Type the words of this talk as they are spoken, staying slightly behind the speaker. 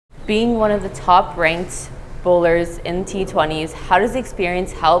Being one of the top ranked bowlers in T20s, how does the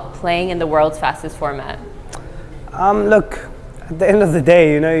experience help playing in the world's fastest format? Look, at the end of the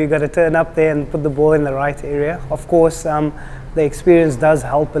day, you got to turn up there and put the ball in the right area. Of course, the experience does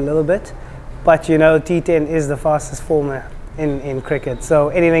help a little bit, but T10 is the fastest format in cricket, so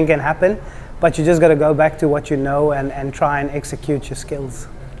anything can happen, but you just got to go back to what you know and try and execute your skills.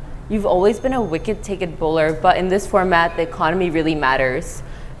 You've always been a wicket-taking bowler, but in this format, the economy really matters.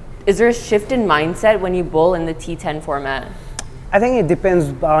 Is there a shift in mindset when you bowl in the T10 format? I think it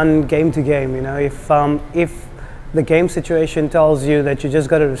depends on game to game. If the game situation tells you that you just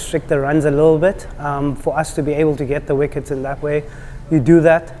got to restrict the runs a little bit for us to be able to get the wickets in that way, you do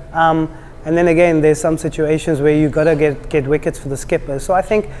that. And then again, there's some situations where you got to get wickets for the skipper. So I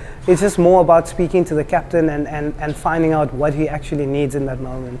think it's just more about speaking to the captain and finding out what he actually needs in that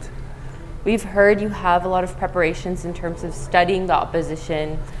moment. We've heard you have a lot of preparations in terms of studying the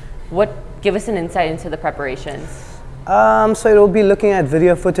opposition. Give us an insight into the preparations. So it will be looking at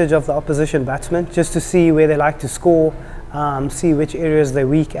video footage of the opposition batsmen just to see where they like to score, see which areas they're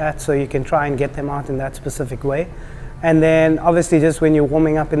weak at, so you can try and get them out in that specific way. And then obviously just when you're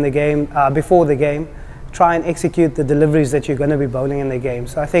warming up in the game, before the game, try and execute the deliveries that you're going to be bowling in the game.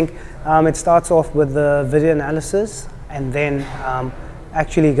 So I think it starts off with the video analysis and then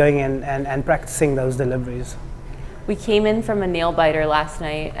actually going in and practicing those deliveries. We came in from a nail biter last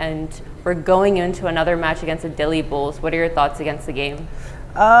night and we're going into another match against the Delhi Bulls. What are your thoughts against the game?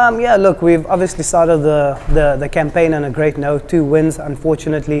 Yeah, look, we've obviously started the campaign on a great note. 2 wins,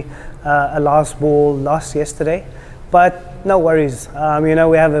 unfortunately, a last ball lost yesterday. But no worries, we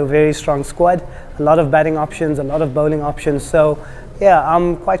have a very strong squad, a lot of batting options, a lot of bowling options. So yeah,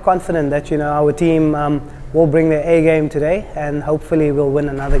 I'm quite confident that our team will bring their A game today and hopefully we'll win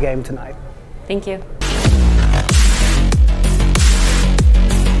another game tonight. Thank you.